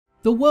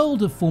The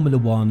world of Formula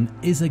One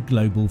is a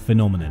global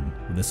phenomenon,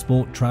 with the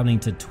sport travelling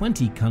to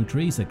 20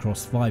 countries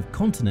across 5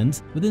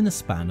 continents within a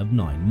span of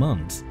 9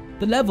 months.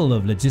 The level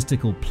of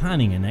logistical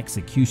planning and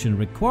execution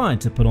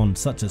required to put on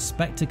such a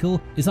spectacle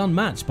is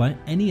unmatched by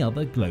any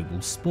other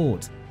global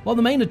sport. While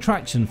the main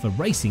attraction for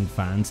racing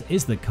fans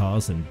is the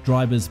cars and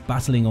drivers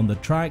battling on the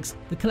tracks,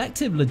 the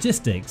collective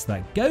logistics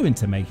that go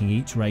into making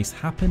each race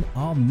happen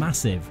are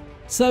massive.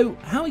 So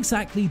how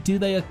exactly do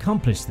they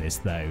accomplish this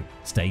though?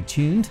 Stay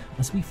tuned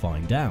as we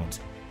find out.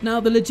 Now,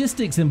 the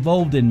logistics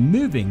involved in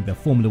moving the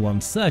Formula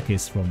One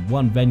circus from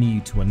one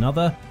venue to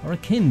another are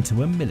akin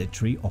to a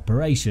military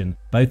operation,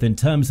 both in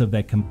terms of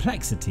their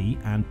complexity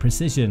and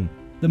precision.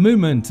 The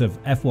movement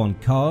of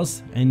F1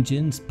 cars,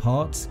 engines,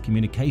 parts,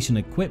 communication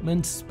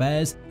equipment,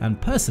 spares and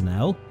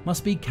personnel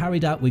must be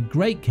carried out with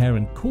great care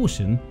and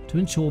caution to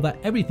ensure that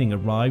everything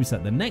arrives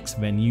at the next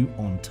venue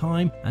on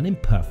time and in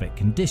perfect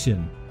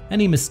condition.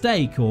 Any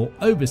mistake or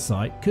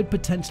oversight could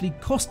potentially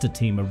cost a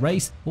team a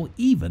race or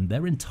even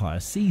their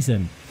entire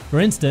season. For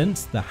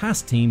instance, the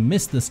Haas team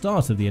missed the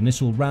start of the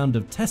initial round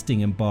of testing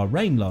in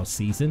Bahrain last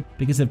season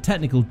because of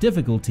technical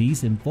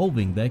difficulties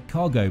involving their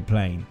cargo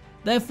plane.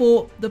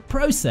 Therefore, the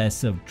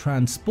process of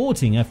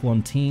transporting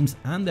F1 teams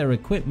and their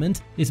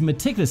equipment is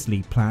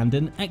meticulously planned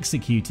and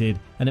executed,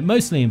 and it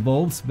mostly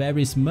involves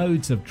various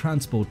modes of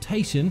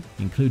transportation,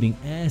 including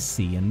air,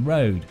 sea and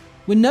road.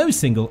 With no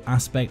single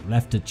aspect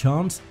left to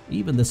chance,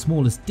 even the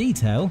smallest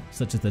detail,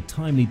 such as the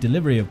timely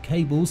delivery of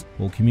cables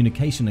or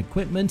communication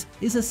equipment,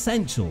 is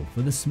essential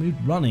for the smooth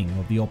running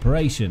of the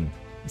operation.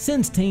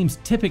 Since teams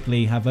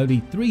typically have only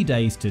 3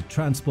 days to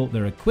transport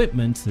their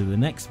equipment to the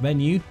next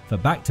venue for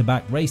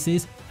back-to-back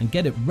races and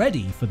get it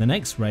ready for the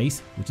next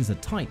race, which is a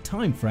tight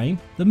time frame,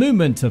 the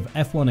movement of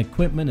F1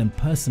 equipment and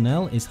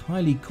personnel is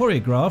highly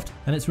choreographed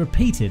and it's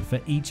repeated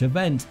for each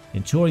event,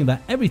 ensuring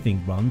that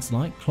everything runs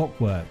like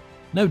clockwork.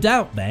 No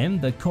doubt then,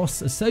 the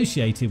costs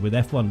associated with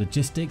F1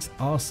 logistics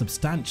are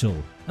substantial,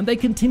 and they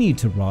continue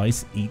to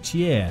rise each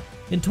year.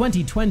 In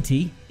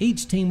 2020,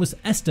 each team was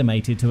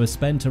estimated to have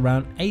spent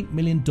around $8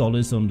 million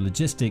on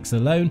logistics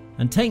alone,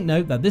 and take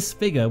note that this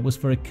figure was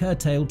for a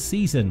curtailed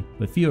season,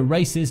 with fewer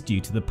races due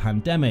to the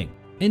pandemic.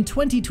 In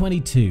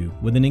 2022,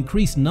 with an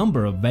increased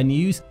number of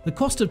venues, the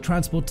cost of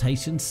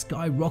transportation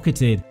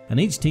skyrocketed, and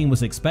each team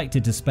was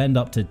expected to spend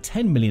up to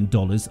 $10 million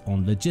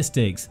on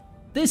logistics.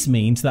 This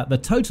means that the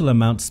total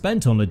amount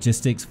spent on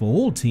logistics for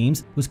all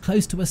teams was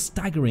close to a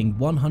staggering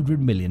 $100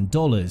 million.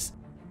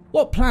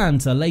 What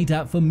plans are laid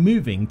out for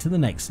moving to the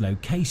next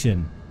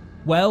location?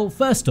 Well,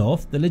 first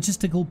off, the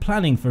logistical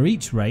planning for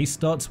each race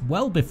starts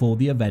well before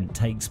the event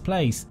takes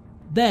place.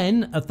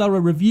 Then, a thorough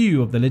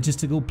review of the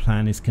logistical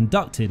plan is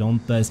conducted on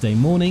Thursday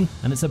morning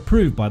and it's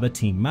approved by the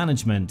team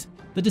management.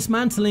 The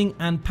dismantling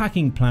and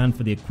packing plan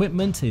for the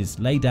equipment is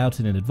laid out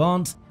in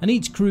advance, and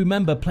each crew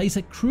member plays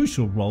a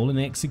crucial role in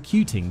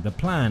executing the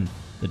plan.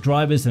 The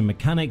drivers and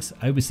mechanics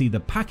oversee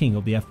the packing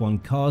of the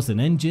F1 cars and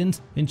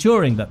engines,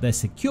 ensuring that they're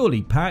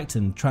securely packed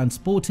and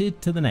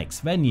transported to the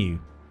next venue.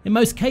 In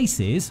most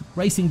cases,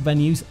 racing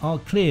venues are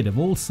cleared of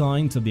all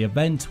signs of the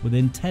event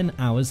within 10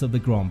 hours of the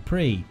Grand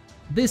Prix.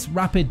 This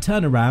rapid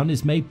turnaround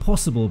is made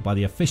possible by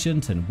the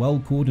efficient and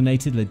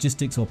well-coordinated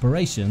logistics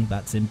operation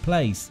that's in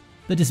place.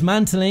 The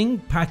dismantling,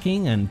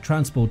 packing and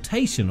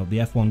transportation of the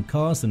F1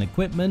 cars and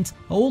equipment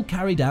are all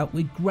carried out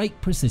with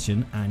great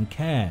precision and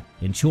care,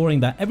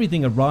 ensuring that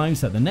everything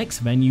arrives at the next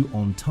venue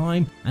on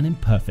time and in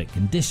perfect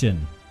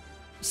condition.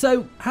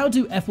 So, how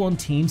do F1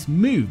 teams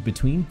move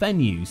between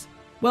venues?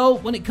 Well,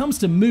 when it comes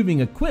to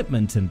moving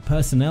equipment and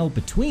personnel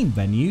between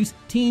venues,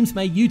 teams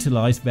may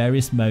utilize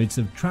various modes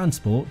of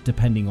transport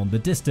depending on the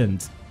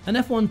distance. An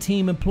F1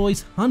 team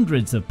employs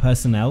hundreds of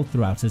personnel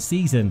throughout a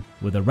season,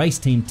 with a race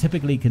team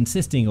typically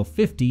consisting of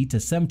 50 to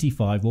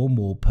 75 or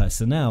more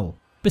personnel.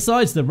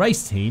 Besides the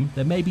race team,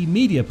 there may be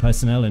media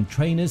personnel and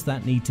trainers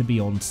that need to be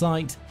on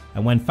site,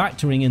 and when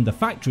factoring in the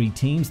factory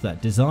teams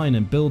that design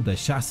and build the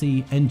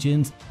chassis,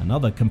 engines and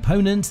other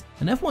components,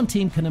 an F1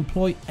 team can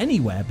employ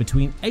anywhere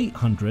between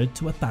 800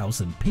 to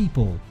 1,000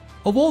 people.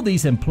 Of all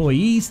these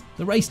employees,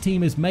 the race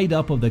team is made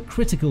up of the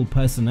critical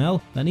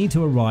personnel that need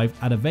to arrive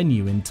at a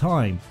venue in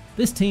time.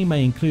 This team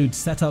may include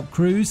setup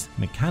crews,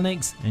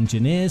 mechanics,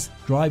 engineers,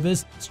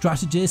 drivers,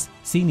 strategists,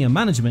 senior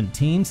management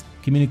teams,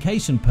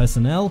 communication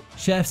personnel,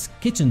 chefs,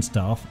 kitchen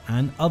staff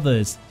and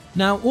others.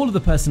 Now, all of the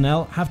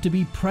personnel have to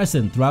be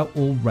present throughout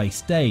all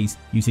race days,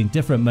 using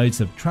different modes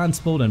of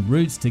transport and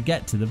routes to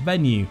get to the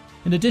venue.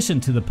 In addition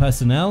to the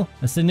personnel,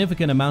 a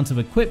significant amount of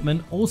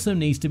equipment also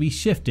needs to be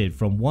shifted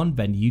from one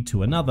venue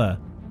to another.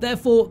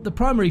 Therefore, the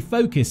primary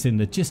focus in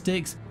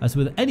logistics, as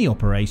with any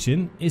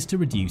operation, is to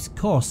reduce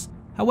costs.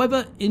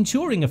 However,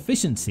 ensuring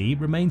efficiency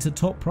remains a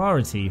top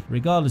priority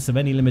regardless of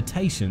any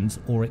limitations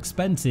or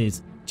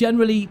expenses.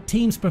 Generally,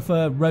 teams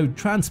prefer road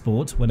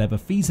transport whenever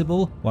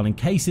feasible, while in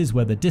cases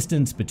where the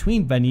distance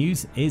between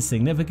venues is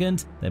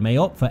significant, they may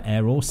opt for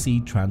air or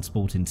sea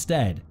transport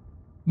instead.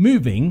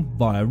 Moving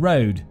via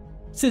road.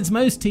 Since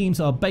most teams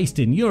are based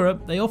in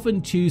Europe, they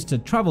often choose to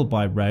travel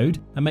by road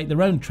and make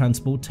their own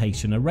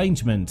transportation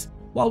arrangements.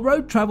 While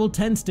road travel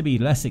tends to be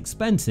less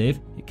expensive,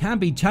 it can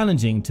be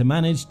challenging to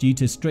manage due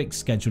to strict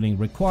scheduling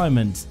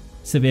requirements.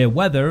 Severe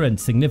weather and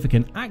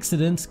significant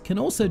accidents can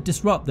also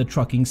disrupt the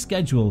trucking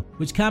schedule,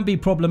 which can be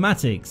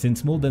problematic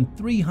since more than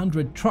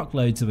 300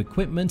 truckloads of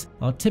equipment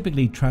are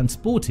typically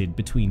transported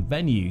between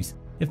venues.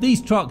 If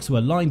these trucks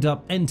were lined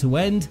up end to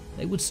end,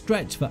 they would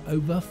stretch for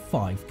over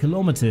 5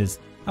 kilometers.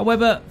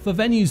 However, for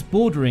venues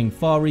bordering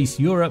Far East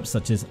Europe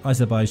such as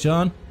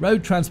Azerbaijan,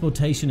 road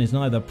transportation is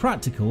neither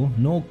practical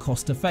nor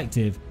cost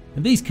effective.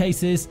 In these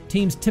cases,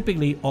 teams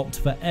typically opt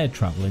for air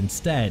travel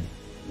instead.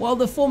 While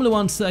the Formula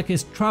One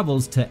circus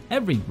travels to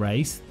every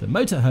race, the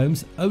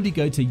motorhomes only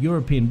go to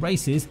European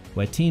races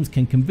where teams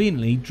can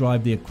conveniently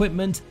drive the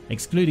equipment,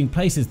 excluding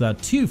places that are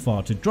too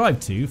far to drive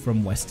to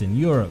from Western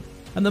Europe.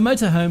 And the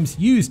motorhomes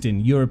used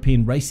in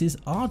European races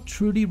are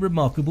truly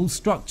remarkable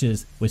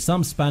structures, with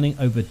some spanning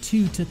over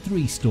 2 to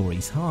 3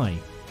 stories high.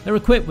 They're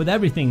equipped with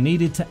everything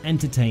needed to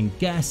entertain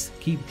guests,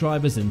 keep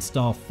drivers and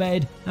staff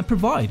fed, and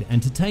provide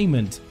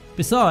entertainment.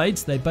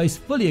 Besides, they boast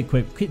fully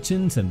equipped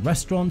kitchens and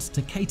restaurants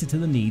to cater to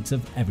the needs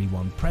of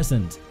everyone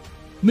present.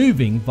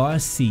 Moving via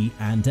sea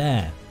and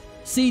air.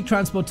 Sea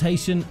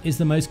transportation is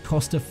the most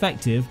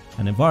cost-effective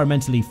and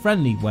environmentally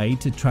friendly way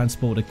to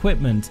transport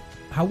equipment.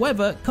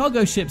 However,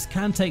 cargo ships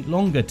can take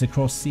longer to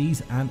cross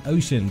seas and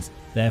oceans.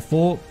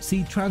 Therefore,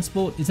 sea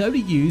transport is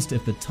only used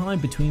if the time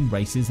between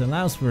races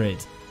allows for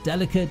it.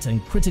 Delicate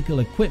and critical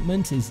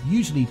equipment is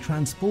usually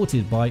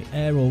transported by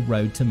air or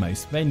road to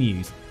most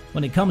venues.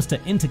 When it comes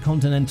to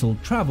intercontinental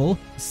travel,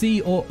 sea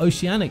or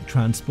oceanic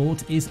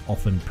transport is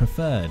often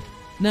preferred.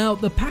 Now,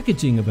 the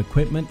packaging of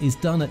equipment is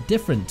done at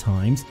different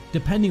times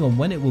depending on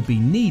when it will be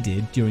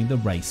needed during the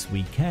race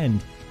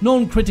weekend.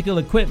 Non-critical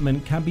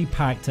equipment can be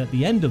packed at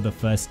the end of the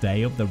first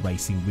day of the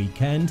racing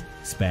weekend.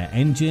 Spare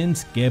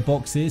engines,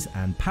 gearboxes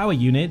and power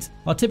units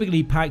are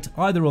typically packed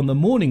either on the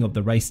morning of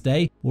the race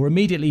day or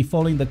immediately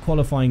following the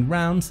qualifying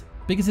rounds,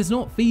 because it's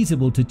not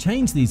feasible to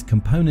change these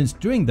components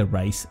during the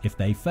race if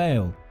they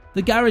fail.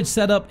 The garage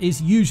setup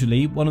is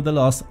usually one of the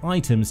last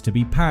items to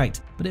be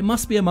packed, but it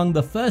must be among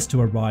the first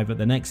to arrive at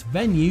the next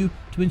venue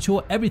to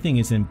ensure everything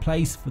is in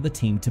place for the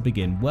team to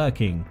begin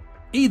working.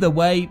 Either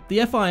way,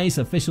 the FIA's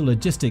official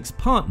logistics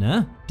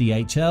partner,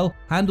 DHL,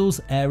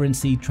 handles air and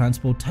sea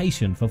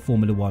transportation for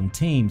Formula One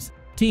teams.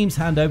 Teams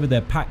hand over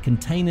their packed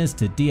containers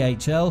to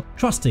DHL,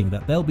 trusting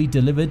that they'll be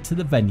delivered to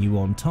the venue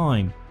on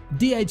time.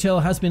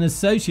 DHL has been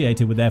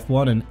associated with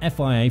F1 and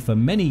FIA for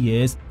many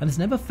years and has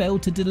never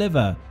failed to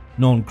deliver.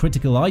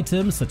 Non-critical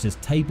items such as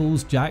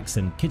tables, jacks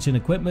and kitchen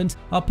equipment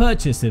are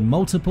purchased in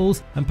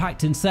multiples and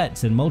packed in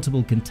sets in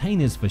multiple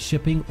containers for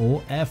shipping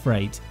or air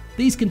freight.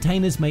 These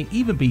containers may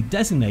even be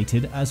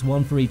designated as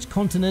one for each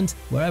continent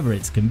wherever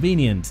it's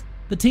convenient.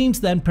 The teams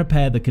then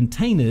prepare the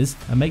containers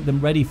and make them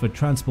ready for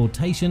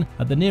transportation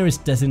at the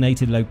nearest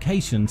designated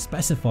location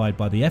specified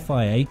by the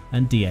FIA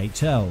and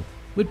DHL.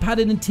 With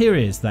padded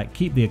interiors that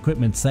keep the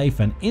equipment safe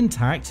and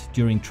intact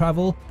during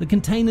travel, the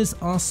containers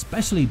are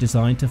specially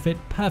designed to fit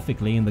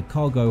perfectly in the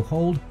cargo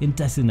hold in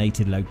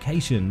designated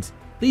locations.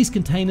 These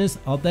containers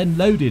are then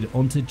loaded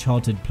onto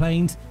chartered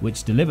planes,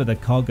 which deliver the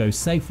cargo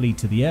safely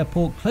to the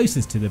airport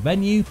closest to the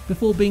venue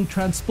before being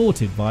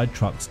transported via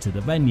trucks to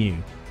the venue.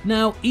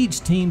 Now,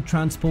 each team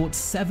transports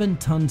 7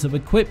 tons of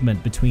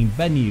equipment between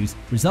venues,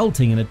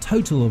 resulting in a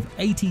total of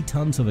 80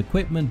 tons of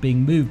equipment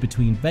being moved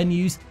between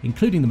venues,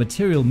 including the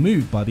material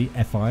moved by the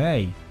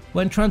FIA.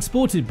 When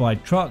transported by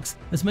trucks,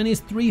 as many as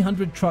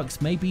 300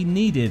 trucks may be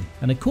needed,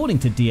 and according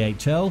to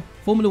DHL,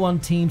 Formula One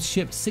teams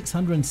ship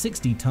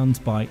 660 tons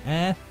by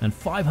air and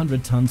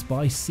 500 tons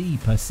by sea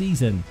per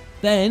season.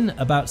 Then,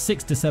 about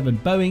 6 to 7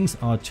 Boeings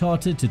are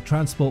chartered to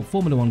transport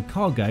Formula One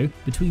cargo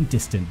between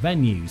distant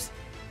venues.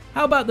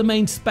 How about the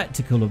main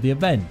spectacle of the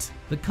event,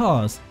 the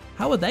cars?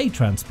 How are they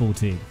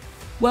transported?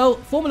 Well,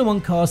 Formula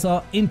One cars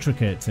are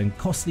intricate and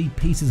costly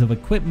pieces of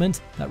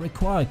equipment that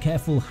require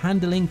careful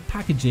handling,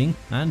 packaging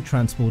and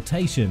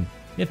transportation.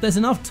 If there's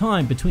enough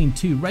time between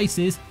 2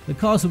 races, the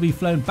cars will be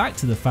flown back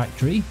to the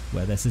factory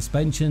where their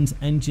suspensions,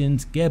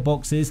 engines,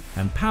 gearboxes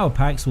and power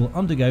packs will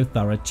undergo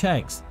thorough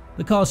checks.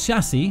 The car's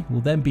chassis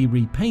will then be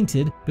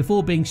repainted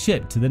before being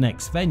shipped to the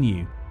next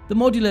venue. The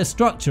modular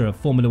structure of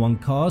Formula One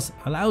cars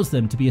allows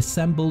them to be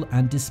assembled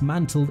and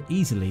dismantled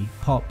easily,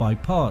 part by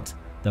part.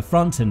 The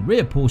front and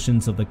rear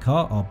portions of the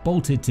car are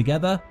bolted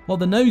together, while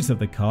the nose of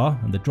the car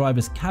and the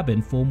driver's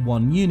cabin form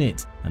one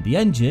unit, and the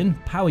engine,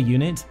 power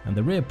unit and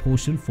the rear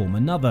portion form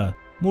another.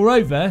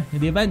 Moreover, in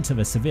the event of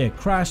a severe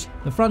crash,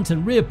 the front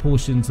and rear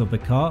portions of the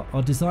car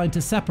are designed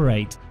to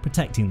separate,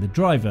 protecting the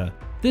driver.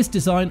 This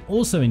design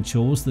also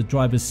ensures the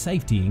driver's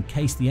safety in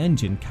case the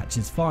engine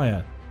catches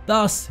fire,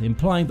 thus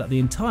implying that the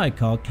entire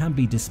car can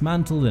be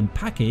dismantled and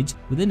packaged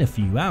within a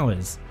few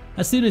hours.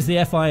 As soon as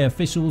the FIA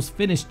officials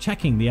finish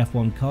checking the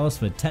F1 cars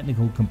for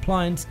technical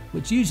compliance,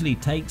 which usually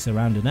takes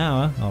around an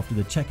hour after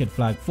the checkered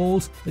flag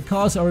falls, the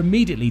cars are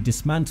immediately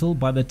dismantled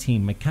by the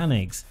team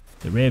mechanics.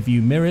 The rear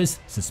view mirrors,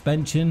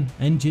 suspension,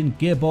 engine,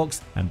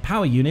 gearbox and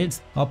power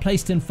units are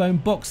placed in foam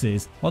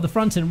boxes, while the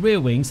front and rear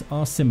wings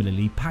are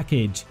similarly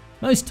packaged.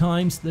 Most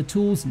times, the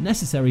tools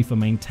necessary for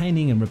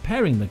maintaining and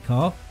repairing the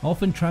car are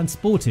often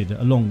transported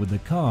along with the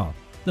car.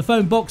 The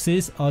foam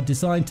boxes are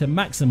designed to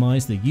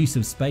maximize the use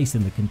of space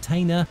in the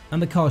container,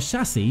 and the car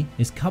chassis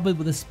is covered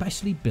with a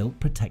specially built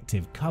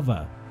protective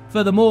cover.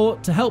 Furthermore,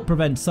 to help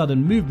prevent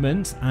sudden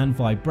movements and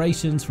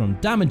vibrations from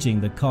damaging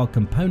the car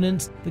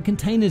components, the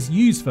containers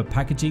used for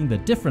packaging the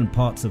different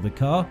parts of the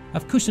car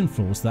have cushion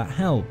floors that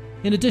help.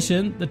 In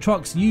addition, the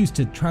trucks used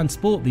to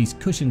transport these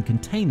cushioned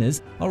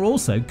containers are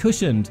also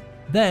cushioned.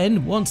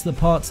 Then, once the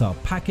parts are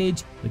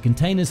packaged, the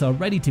containers are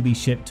ready to be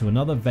shipped to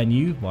another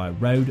venue via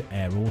road,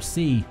 air or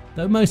sea,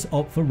 though most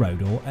opt for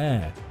road or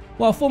air.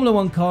 While Formula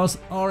 1 cars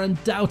are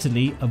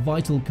undoubtedly a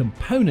vital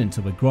component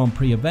of a Grand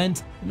Prix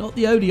event, they're not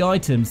the only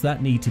items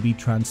that need to be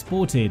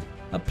transported.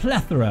 A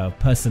plethora of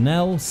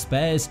personnel,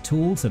 spares,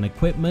 tools and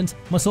equipment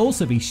must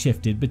also be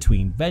shifted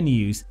between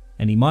venues.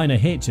 Any minor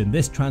hitch in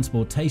this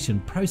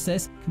transportation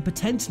process can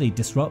potentially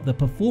disrupt the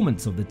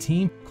performance of the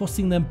team,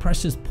 costing them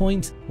precious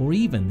points or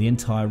even the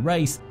entire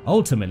race,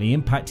 ultimately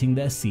impacting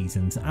their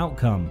season's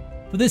outcome.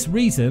 For this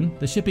reason,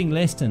 the shipping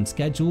list and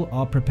schedule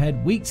are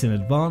prepared weeks in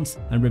advance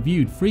and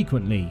reviewed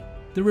frequently.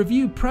 The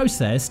review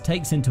process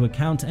takes into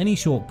account any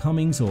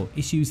shortcomings or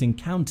issues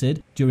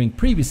encountered during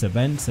previous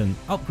events and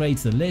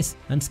upgrades the list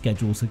and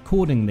schedules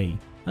accordingly.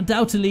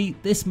 Undoubtedly,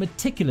 this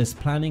meticulous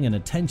planning and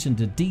attention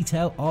to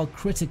detail are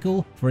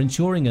critical for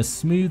ensuring a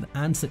smooth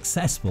and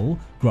successful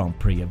Grand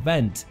Prix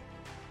event.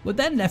 We're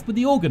then left with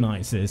the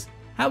organisers.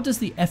 How does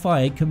the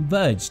FIA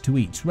converge to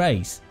each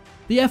race?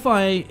 The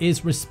FIA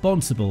is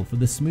responsible for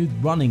the smooth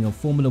running of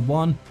Formula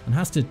 1 and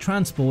has to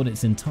transport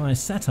its entire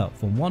setup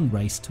from one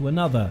race to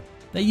another.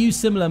 They use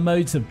similar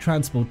modes of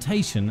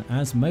transportation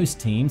as most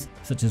teams,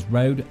 such as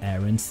road,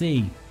 air and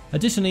sea.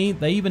 Additionally,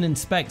 they even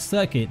inspect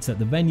circuits at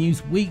the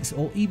venues weeks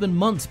or even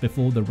months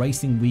before the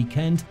racing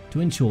weekend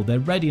to ensure their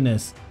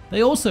readiness.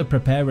 They also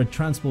prepare a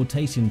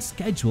transportation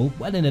schedule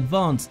well in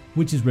advance,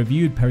 which is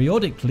reviewed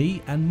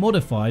periodically and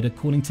modified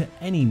according to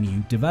any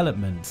new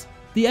developments.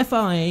 The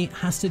FIA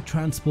has to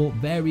transport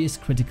various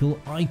critical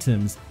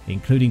items,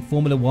 including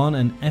Formula 1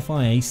 and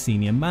FIA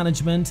senior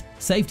management,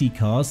 safety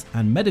cars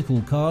and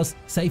medical cars,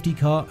 safety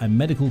car and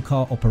medical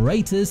car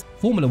operators,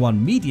 Formula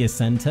 1 media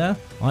center,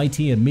 IT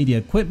and media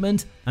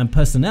equipment, and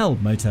personnel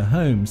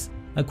motorhomes.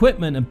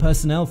 Equipment and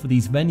personnel for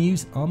these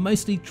venues are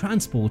mostly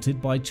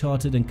transported by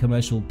chartered and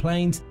commercial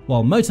planes,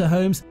 while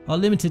motorhomes are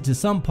limited to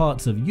some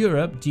parts of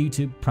Europe due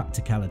to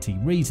practicality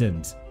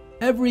reasons.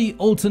 Every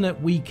alternate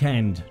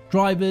weekend,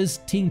 drivers,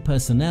 team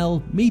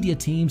personnel, media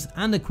teams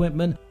and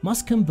equipment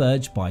must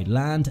converge by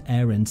land,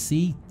 air and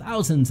sea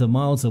thousands of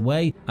miles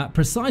away at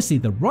precisely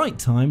the right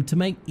time to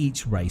make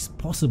each race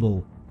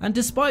possible. And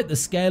despite the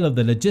scale of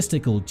the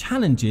logistical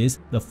challenges,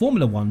 the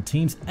Formula 1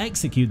 teams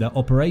execute their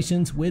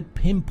operations with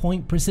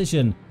pinpoint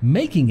precision,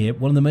 making it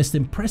one of the most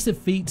impressive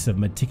feats of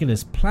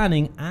meticulous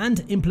planning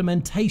and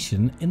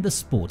implementation in the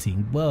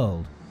sporting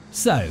world.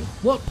 So,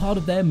 what part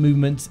of their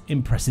movement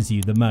impresses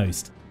you the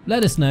most?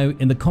 Let us know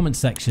in the comment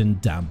section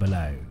down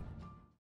below.